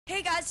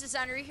Hey guys,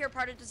 DesignerE here,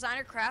 part of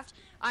DesignerCraft.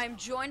 I'm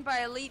joined by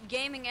Elite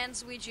Gaming and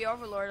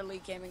ZuigiOverLord.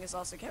 Elite Gaming is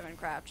also Kevin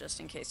Craft, just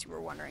in case you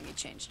were wondering, he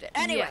changed it.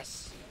 Anyway,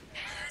 Yes.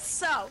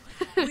 so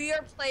we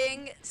are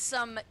playing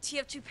some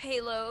TF2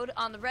 payload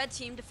on the red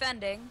team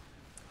defending,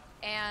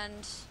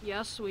 and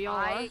Yes, we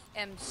are. I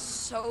am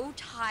so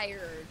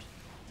tired.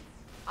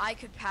 I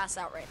could pass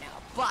out right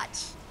now,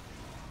 but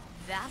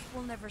that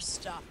will never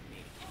stop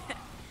me.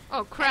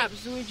 Oh crap,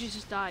 Zuigi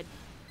just died.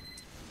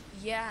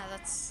 Yeah,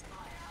 that's...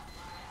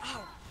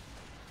 Oh.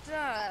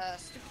 Duh,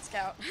 stupid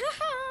scout.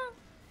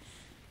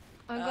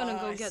 I'm gonna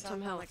go I get sound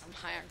some help. like I'm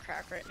high on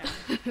crack right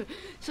now.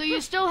 So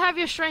you still have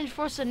your strange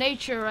force of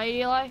nature, right,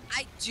 Eli?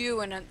 I do,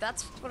 and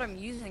that's what I'm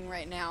using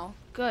right now.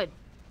 Good.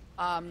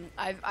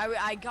 I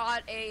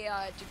got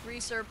a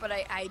degreaser, but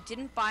I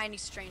didn't buy any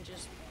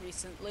stranges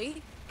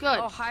recently. Good.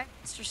 Oh, hi,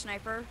 Mr.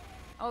 Sniper.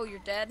 Oh, you're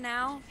dead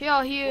now?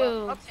 Heal you.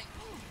 Well, okay.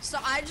 So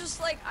I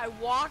just, I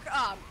walk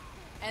up,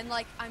 and,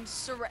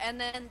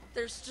 and then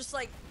there's just,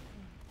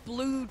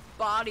 blue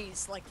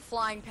bodies,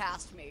 flying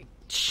past me.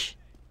 Shh.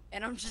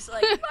 And I'm just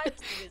like, what is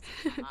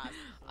this?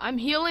 I'm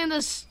healing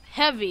this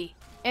heavy,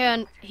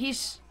 and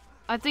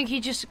I think he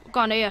just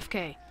gone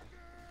AFK.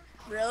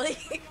 Really?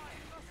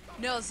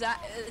 No,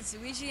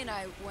 Zuigi and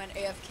I went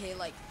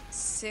AFK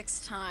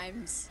 6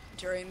 times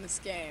during this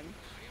game.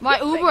 My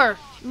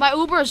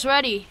Uber's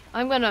ready.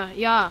 I'm gonna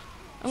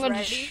Ready?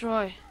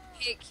 destroy.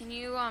 Hey, can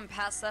you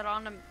pass that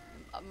on to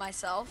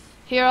myself?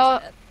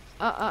 Here,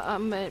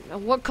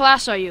 what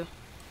class are you?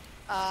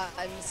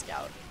 I'm a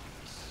scout.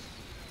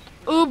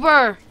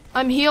 Uber,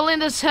 I'm healing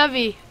this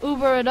heavy.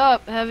 Uber it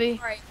up, heavy.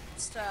 Alright,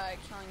 just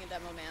killing a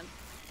demo man.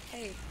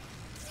 Hey,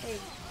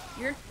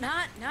 you're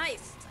not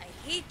nice. I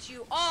hate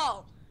you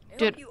all.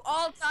 I hope you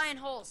all die in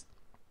holes.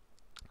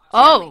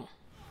 Oh,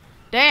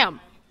 damn.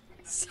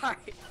 Sorry.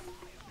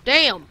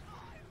 Damn.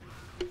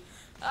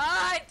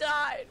 I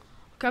died.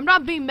 Okay, I'm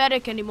not being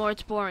medic anymore.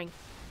 It's boring.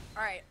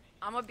 Alright,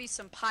 I'm gonna be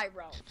some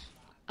pyro.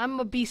 I'm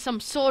gonna be some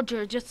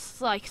soldier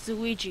just like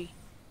Zuigi.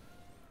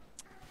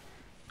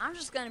 I'm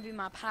just gonna be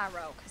my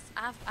pyro, because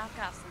I've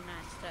got some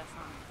nice stuff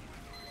on me.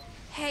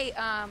 Hey,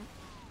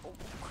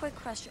 quick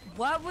question.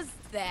 What was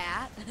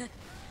that?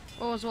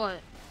 What was what?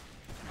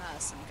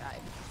 Some guy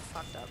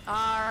fucked up.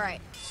 Alright.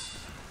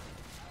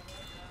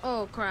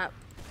 Oh crap.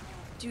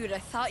 Dude, I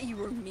thought you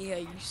were Mia.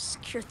 You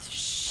scared the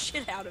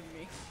shit out of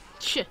me.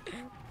 Shit.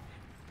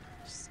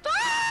 Stop!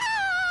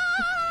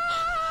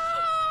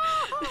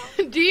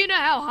 Do you know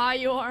how high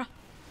you are?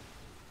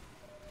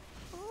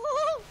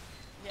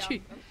 Yeah,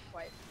 Gee.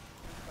 quite.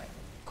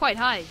 Quite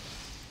high.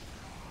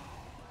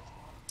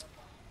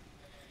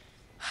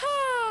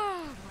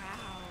 Wow.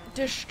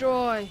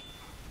 Destroy.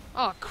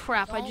 Oh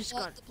crap, I Don't just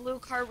let got... the blue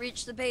car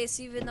reach the base,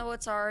 even though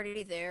it's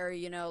already there,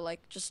 you know,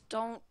 just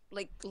don't,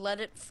 let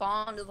it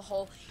fall into the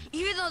hole.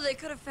 Even though they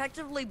could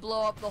effectively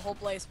blow up the whole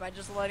place by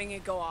just letting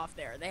it go off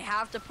there. They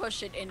have to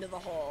push it into the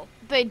hole.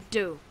 They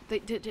do. They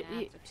did.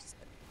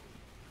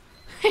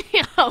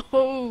 Yeah,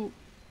 Yo.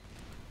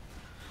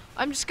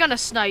 I'm just gonna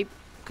snipe,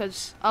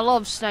 because I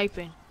love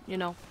sniping, you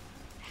know.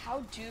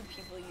 How do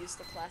people use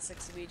the classic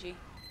Luigi?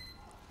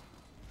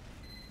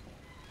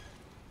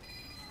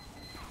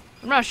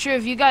 I'm not sure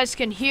if you guys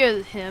can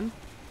hear him,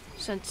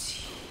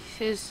 since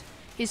he's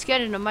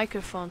getting a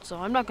microphone, so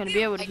I'm not gonna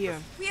be able to hear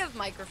him. We have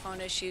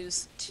microphone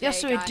issues today,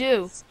 Yes, we guys.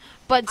 do.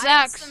 But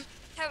Zach's...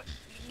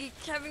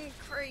 Kevin,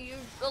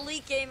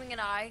 Elite Gaming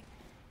and I,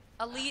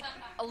 Elite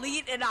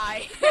and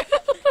I,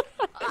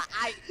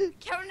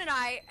 Kevin and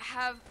I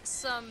have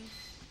some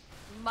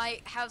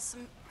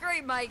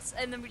great mics,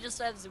 and then we just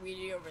have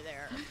Zuigi over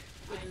there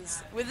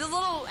with the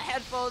little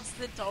headphones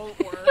that don't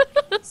work.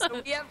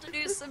 So we have to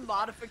do some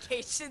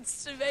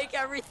modifications to make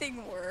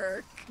everything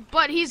work.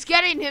 But he's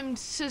getting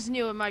his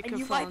new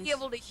microphones. And you might be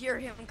able to hear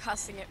him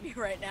cussing at me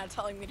right now,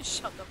 telling me to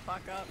shut the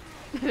fuck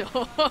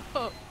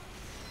up.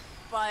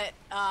 But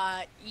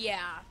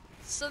yeah.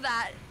 So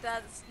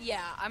that's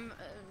yeah. I'm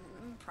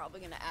probably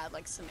gonna add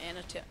some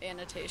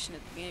annotation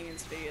at the beginning of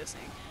this video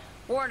saying,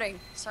 "Warning,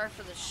 sorry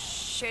for the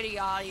shitty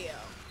audio."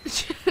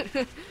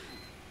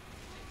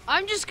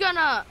 I'm just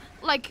gonna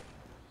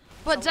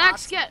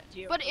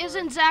but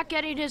isn't Zach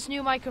getting his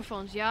new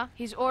microphones? Yeah,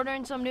 he's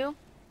ordering some new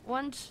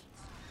ones.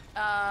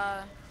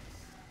 Yeah.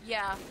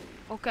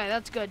 Okay,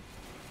 that's good.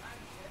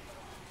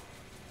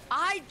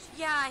 I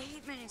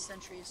hate mini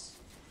sentries.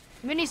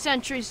 Mini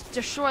sentries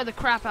destroy the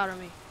crap out of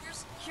me.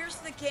 Here's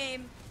the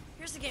game.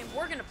 Here's the game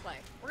we're gonna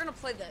play. We're gonna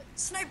play the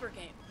sniper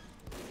game.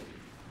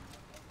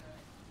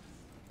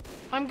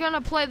 I'm gonna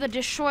play the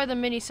destroy the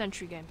mini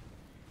sentry game.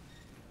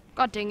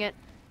 God dang it!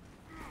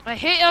 I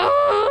hate.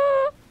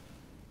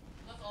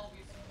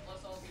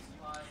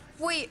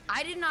 Wait,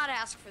 I did not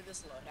ask for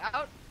this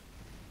loadout.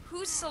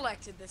 Who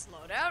selected this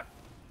loadout?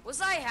 Was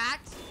I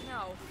hacked?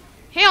 No.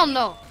 Hell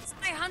no! It's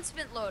my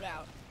Huntsman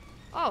loadout.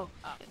 Oh,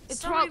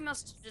 Somebody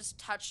must have just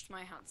touched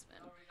my Huntsman.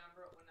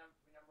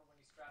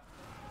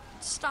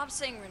 Stop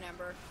saying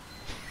remember.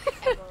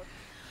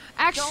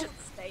 Actually,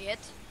 Don't say it.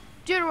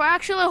 dude, we're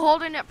actually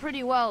holding it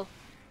pretty well.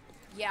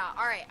 Yeah,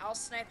 alright, I'll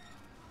snipe.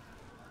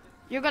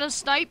 You're gonna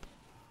snipe?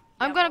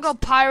 I'm gonna go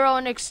pyro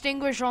and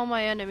extinguish all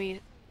my enemies.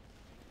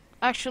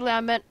 Actually,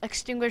 I meant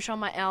extinguish all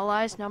my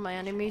allies, not my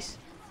enemies.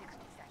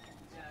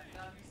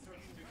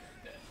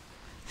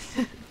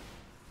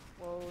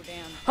 Whoa,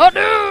 damn.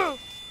 Hadouken!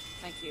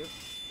 Thank you.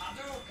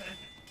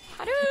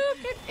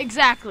 Hadouken!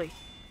 Exactly.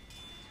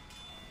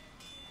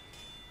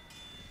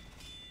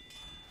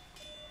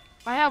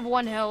 I have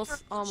 1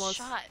 health, almost.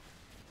 Shot.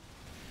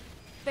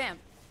 Bam.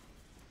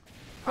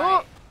 Oh!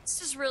 Alright,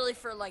 this is really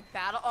for, like,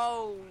 battle.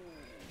 Oh.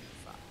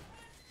 Fuck.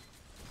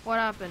 What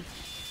happened?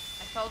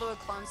 I fell to a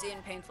clumsy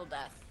and painful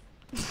death.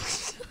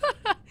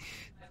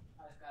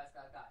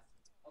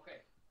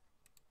 Okay.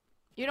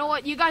 You know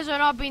what? You guys are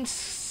not being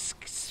Once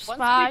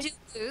spies. we do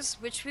lose,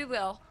 which we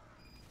will.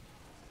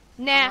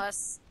 Nah.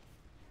 Unless...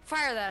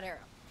 Fire that arrow.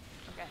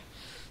 Okay.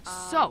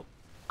 So,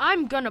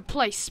 I'm gonna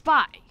play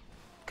spy.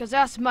 Because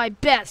that's my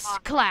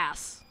best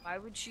class. Why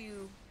would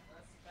you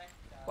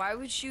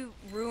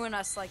ruin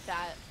us like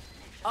that?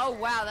 Oh,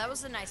 wow, that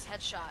was a nice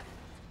headshot.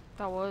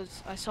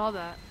 I saw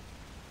that.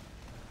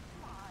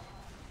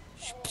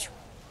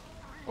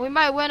 We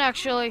might win,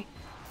 actually.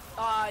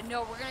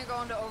 No, we're gonna go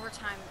into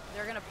overtime.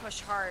 They're gonna push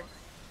hard.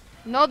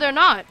 No, they're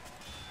not.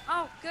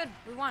 Oh, good,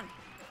 we won.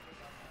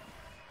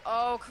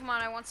 Oh, come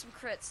on, I want some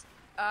crits.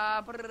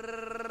 I'm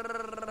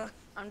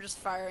just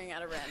firing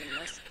out of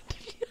randomness.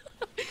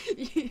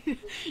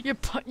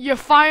 You're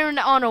firing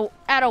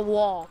at a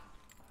wall.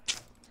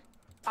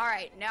 All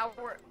right, now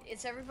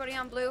is everybody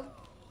on blue?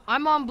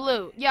 I'm on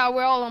blue. Yeah,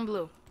 we're all on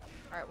blue.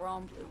 All right, we're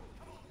on blue.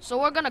 So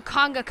we're gonna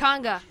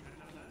conga.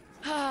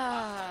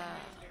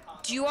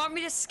 Do you want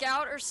me to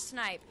scout or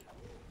snipe?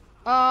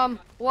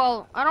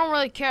 Well, I don't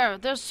really care.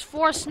 There's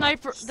 4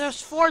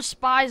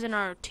 spies in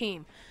our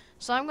team.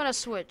 So I'm gonna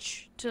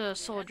switch to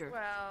soldier.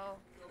 Well,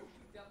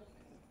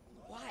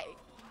 why?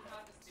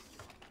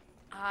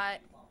 I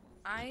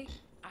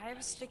have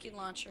a sticky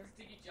launcher.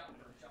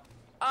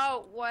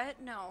 Oh,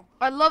 what? No.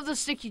 I love the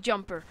sticky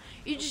jumper.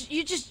 You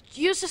just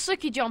use the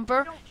sticky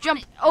jumper,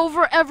 jump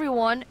over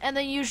everyone, and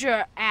then use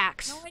your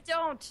axe. No, I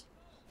don't.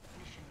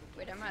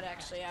 Wait, I might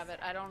actually have it.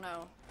 I don't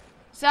know.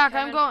 Zach,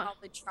 Kevin I'm going.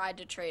 probably tried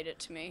to trade it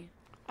to me.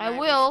 I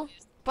will,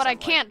 but I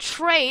somewhat. can't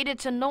trade.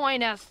 It's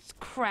annoying as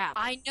crap.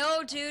 I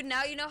know, dude.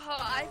 Now you know how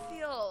I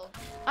feel.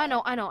 I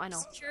know.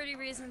 Security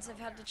reasons, I've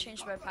had to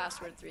change my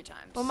password 3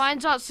 times. But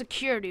mine's not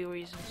security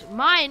reasons.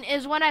 Mine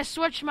is when I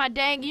switch my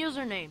dang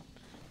username.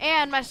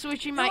 And my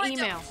switching my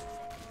email.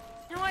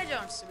 No, I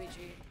don't,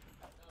 Luigi.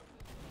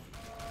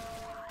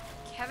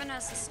 Kevin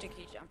has a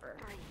sticky jumper.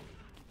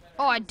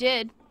 Oh, I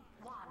did.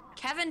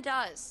 Kevin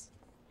does.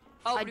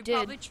 Oh, I we did.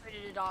 probably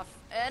traded it off.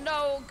 And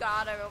oh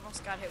god, I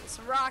almost got hit with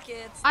some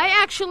rockets. I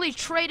actually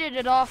traded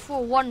it off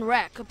for 1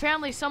 wreck.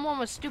 Apparently someone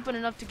was stupid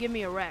enough to give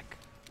me a wreck.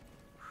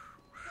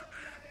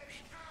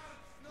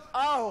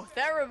 Oh,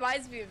 that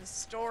reminds me of a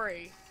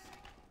story.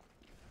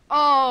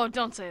 Oh,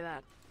 don't say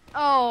that.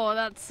 Oh,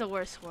 that's the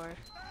worst word.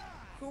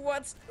 Who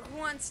wants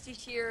to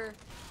hear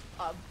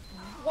a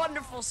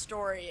wonderful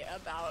story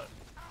about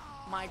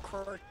my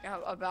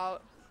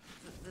about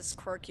this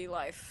quirky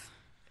life?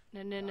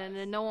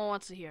 No one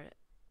wants to hear it.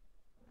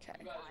 Okay.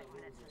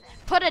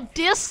 Put a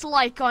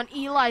dislike on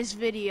Eli's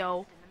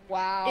video.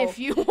 Wow. If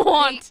you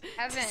want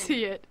Kevin, to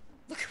see it.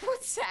 Look at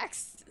what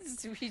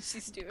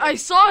Zuigi's doing. I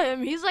saw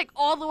him. He's like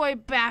all the way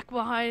back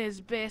behind his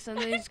base, and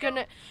then he's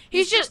gonna.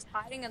 He's just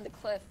hiding on the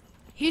cliff.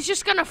 He's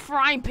just gonna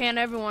frying pan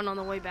everyone on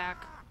the way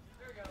back.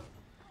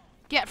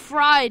 Get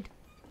fried.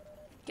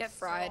 Get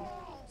fried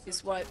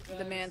is what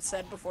the man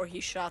said before he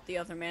shot the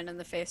other man in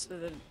the face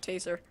with a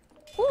taser.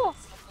 Ooh.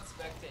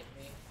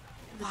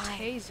 The Why?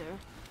 taser.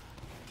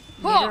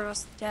 Neither of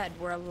us dead.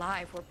 We're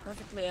alive. We're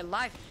perfectly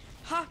alive.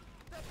 Ha!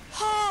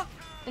 Ha!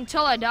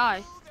 Until I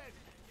die.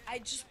 I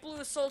just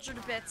blew a soldier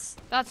to bits.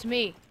 That's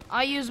me.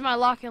 I used my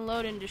lock and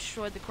load and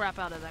destroyed the crap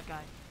out of that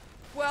guy.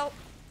 Well,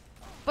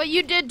 but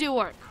you did do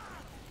work.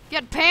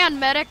 Get panned,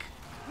 medic.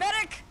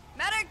 Medic!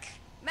 Medic!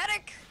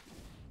 Medic!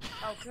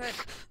 Oh, good.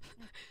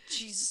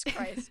 Jesus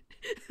Christ.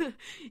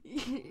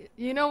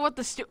 You know what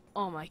the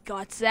oh my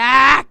god,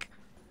 Zach!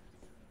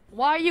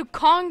 Why are you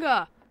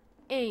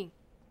conga-ing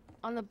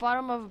on the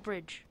bottom of a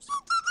bridge?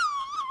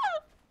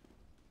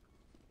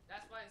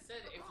 That's why I said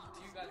if you do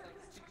guys like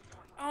the sticky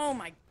jumper. Oh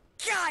my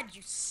god,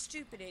 you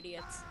stupid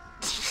idiots.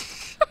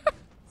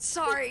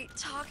 Sorry,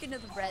 talking to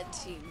the red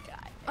team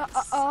guy.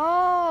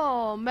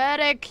 Oh,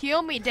 medic,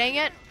 heal me, dang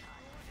it.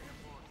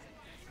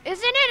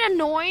 Isn't it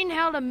annoying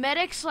how the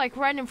medic's like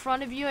right in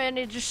front of you and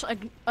it just like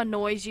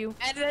annoys you?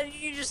 And then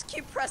you just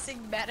keep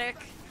pressing medic.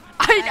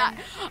 I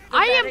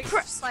am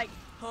just like,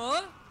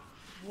 huh?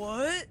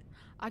 What?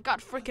 I got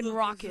freaking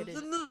rocketed.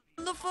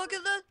 The fuck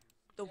is that?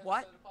 The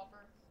what?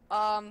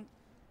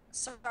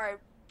 Sorry,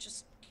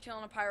 just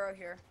killing a pyro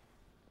here.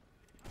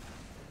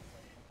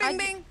 Bing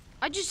bing.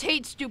 I just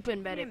hate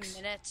stupid medics. Give me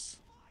a minute.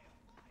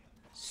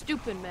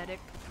 Stupid medic.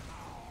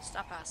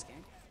 Stop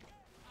asking.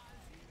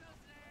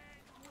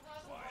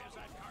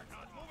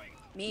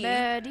 Me.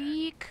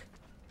 Medic.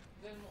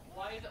 Then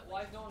why is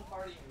no one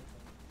partying with them?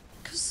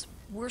 Because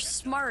we're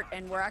smart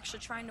and we're actually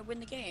trying to win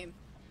the game.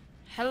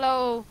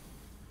 Hello.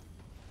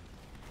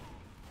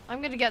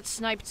 I'm gonna get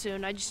sniped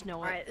soon. I just know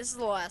it. Alright, this is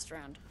the last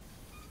round.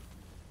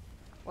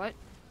 What?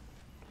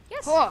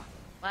 Yes. Oh.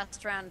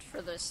 Last round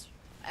for this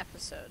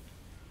episode.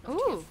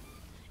 Ooh.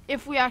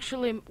 If we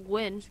actually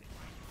win.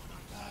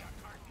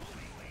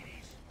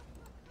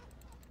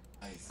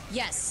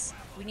 Yes,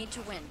 we need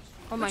to win.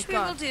 Oh my Which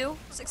god. we will do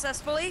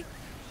successfully.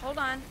 Hold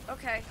on.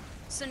 Okay.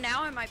 So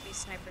now it might be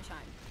sniper time.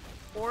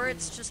 Or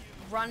it's just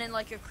running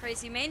like a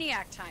crazy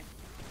maniac time.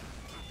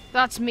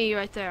 That's me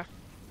right there.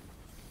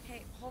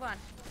 Hey, hold on.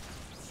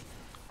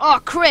 Oh,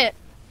 crit!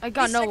 I At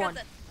got least no I one.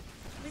 At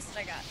least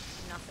I got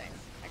nothing.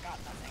 I got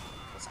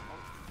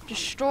nothing.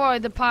 Destroy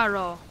the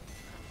pyro.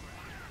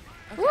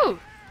 Okay. Woo!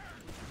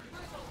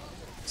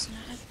 It's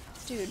not,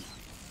 dude.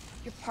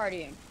 You're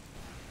partying.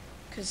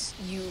 Cause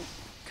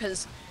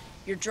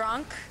you're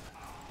drunk.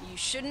 You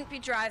shouldn't be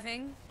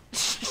driving.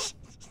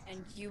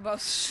 And you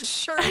most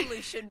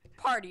surely should be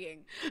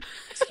partying.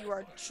 'Cause you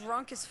are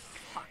drunk as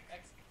fuck.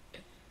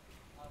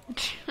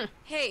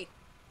 Hey,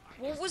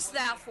 what was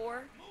that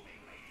for?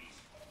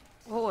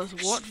 What was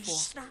what Should've for?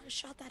 just not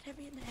shot that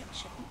heavy in the head,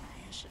 shouldn't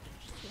I? I should've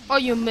just Oh,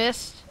 you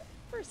missed.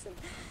 person.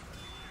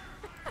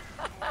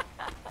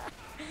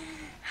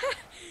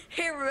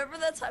 Hey, remember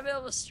that time I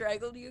almost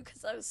strangled you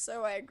because I was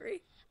so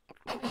angry?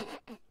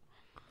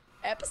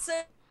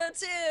 Episode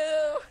 2!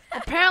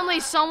 Apparently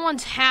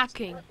someone's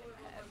hacking.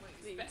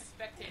 Spectate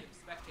him.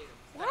 Spectate him.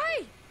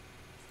 Why?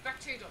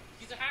 Spectate him.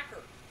 He's a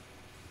hacker.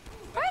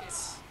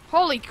 What?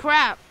 Holy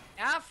crap.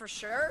 Yeah, for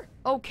sure.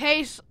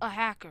 Okay's a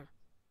hacker.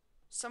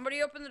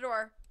 Somebody open the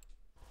door.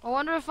 I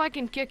wonder if I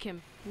can kick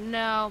him.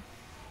 No.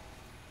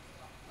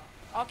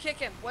 I'll kick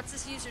him. What's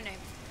his username?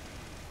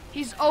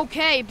 He's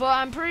okay, but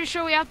I'm pretty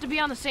sure we have to be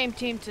on the same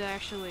team to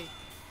actually.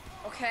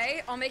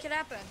 Okay, I'll make it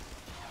happen.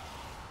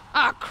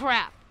 Ah,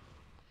 crap.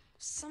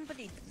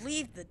 Somebody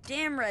leave the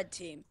damn red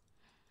team.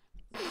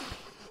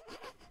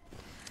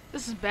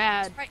 This is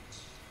bad. Right.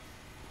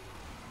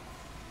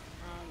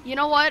 You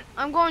know what?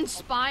 I'm going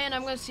spy and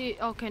I'm going to see.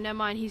 Okay, never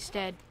mind. He's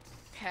dead.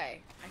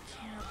 Okay,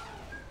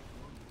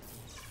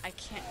 I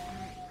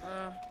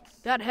can't.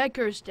 That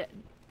hacker's dead.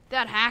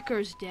 That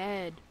hacker's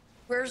dead.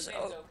 Where's It's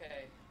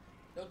okay.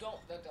 No, don't.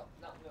 No.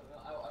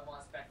 I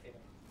want to spectate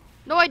him.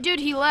 No, I did.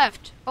 He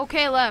left.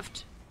 Okay,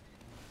 left.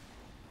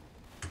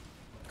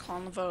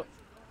 calling the vote?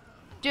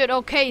 Dude,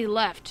 okay,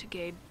 left,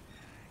 Gabe.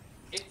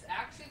 It's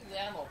actually the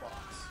ammo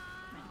box.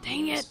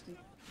 Dang it.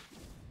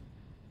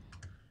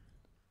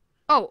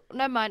 Oh,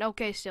 never mind.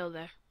 Okay, still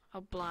there.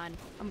 I'm blind.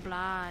 I'm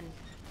blind.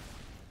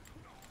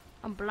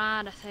 I'm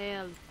blind as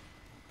hell.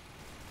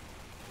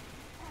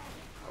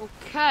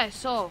 Okay,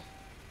 so.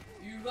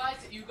 You guys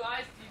need to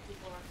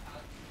learn how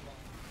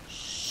to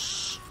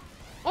Shh.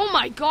 Oh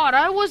my god,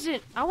 I was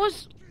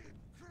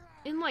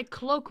in like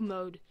cloak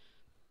mode.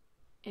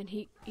 And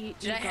he Did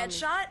I got me.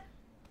 headshot?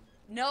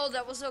 No,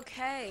 that was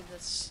okay.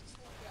 That's.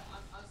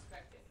 I'm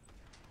spectating.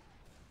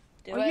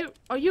 Do it.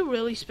 Are you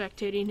really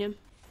spectating him?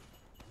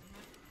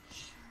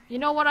 You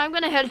know what? I'm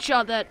gonna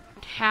headshot that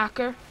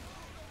hacker.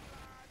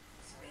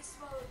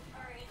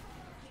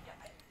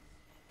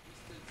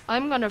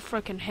 I'm gonna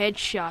frickin'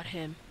 headshot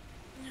him.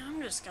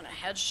 I'm just gonna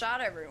headshot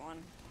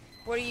everyone.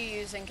 What are you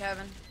using,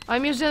 Kevin?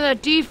 I'm using the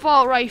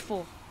default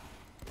rifle.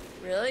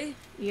 Really?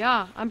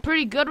 Yeah, I'm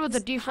pretty good with the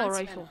default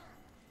Huntsman. rifle.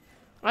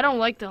 I don't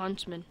like the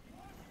Huntsman.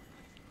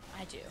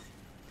 I do.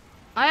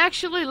 I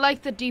actually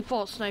like the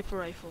default sniper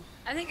rifle.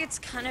 I think it's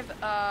kind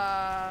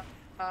of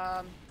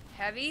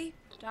heavy.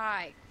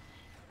 Die.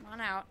 Come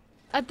on out.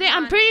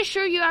 I'm pretty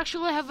sure you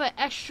actually have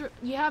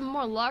you have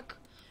more luck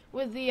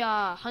with the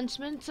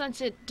Huntsman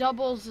since it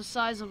doubles the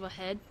size of a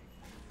head.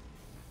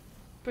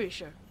 Pretty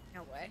sure.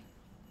 No way.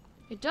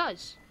 It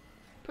does.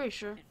 Pretty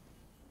sure.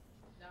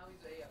 Now he's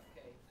AFK.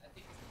 I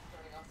think he's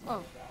turning off the Oh.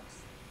 ammo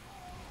box.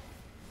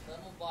 The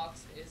ammo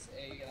box is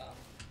a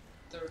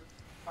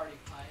third-party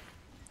client.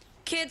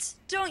 Kids,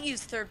 don't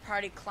use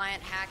third-party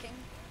client hacking.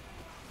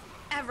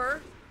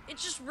 Ever. It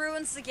just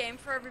ruins the game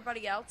for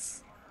everybody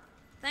else.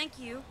 Thank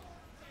you.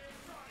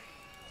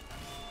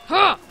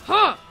 Huh!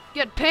 Huh!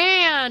 Get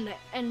panned,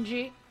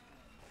 NG.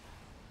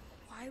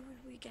 Why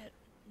would we get...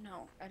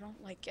 No, I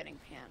don't like getting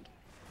panned.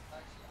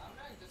 Actually, I'm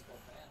not a Discord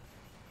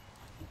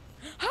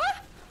fan.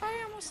 Huh?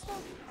 I almost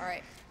fell.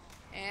 Alright.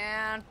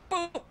 And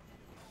boom!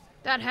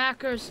 That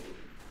hacker's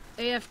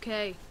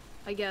AFK,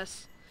 I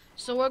guess.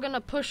 So we're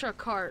gonna push our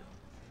cart.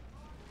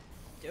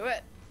 Do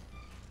it.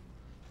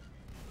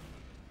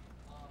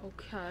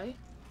 Okay.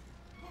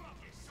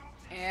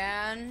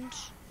 And...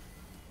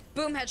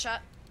 Boom, headshot.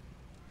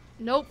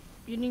 Nope,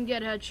 you didn't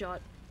get headshot.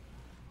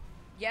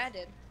 Yeah, I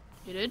did.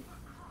 You did?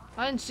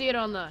 I didn't see it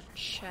on the No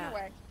chat.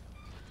 way.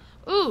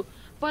 Ooh,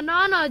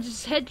 Banana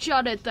just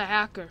headshotted the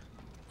hacker.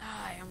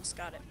 Ah, I almost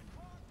got it.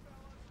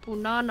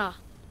 Banana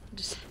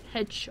just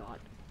headshot.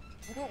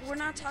 We're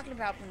not talking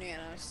about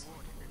bananas.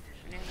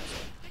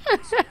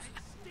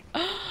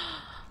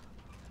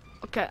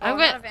 Okay, I'm I'm out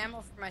gonna. of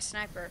ammo for my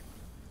sniper.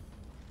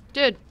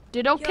 Dude,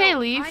 did okay Yo,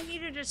 leave? I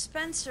need a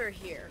dispenser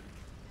here.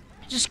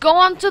 Just go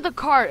onto the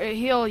cart and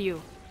heal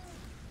you.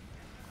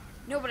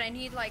 No, but I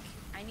need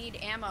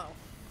ammo.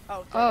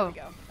 Oh, there we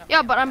go. Oh,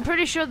 Yeah, but I'm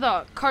pretty sure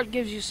the cart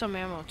gives you some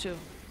ammo too.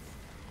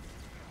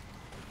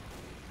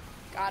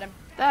 got him.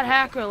 That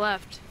hacker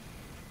left.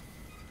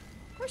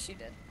 Of course you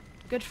did.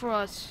 Good for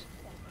us.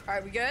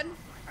 Alright, we good?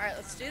 Alright,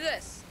 let's do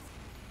this.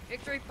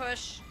 Victory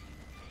push.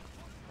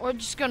 We're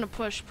just gonna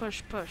push.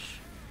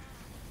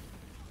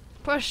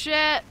 Push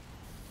it.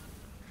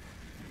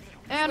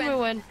 And we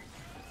win.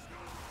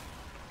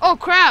 Oh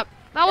crap!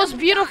 That was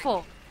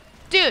beautiful.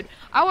 Dude,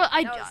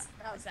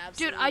 That was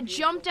absolutely dude, I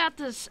jumped at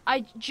this.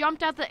 I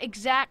jumped at the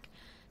exact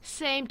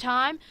same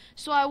time,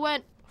 so I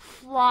went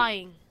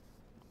flying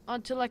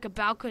onto like a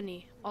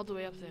balcony all the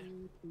way up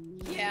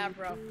there. Yeah,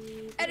 bro.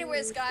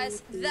 Anyways,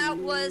 guys, that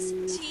was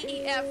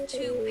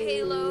TF2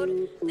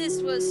 Payload.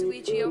 This was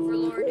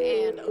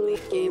ZuigiOverLord and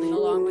Elite Gaming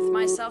along with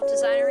myself,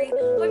 DesignerE.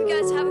 Hope you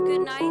guys have a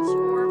good night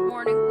or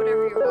morning,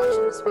 whatever you're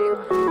watching this video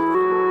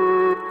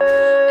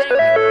on.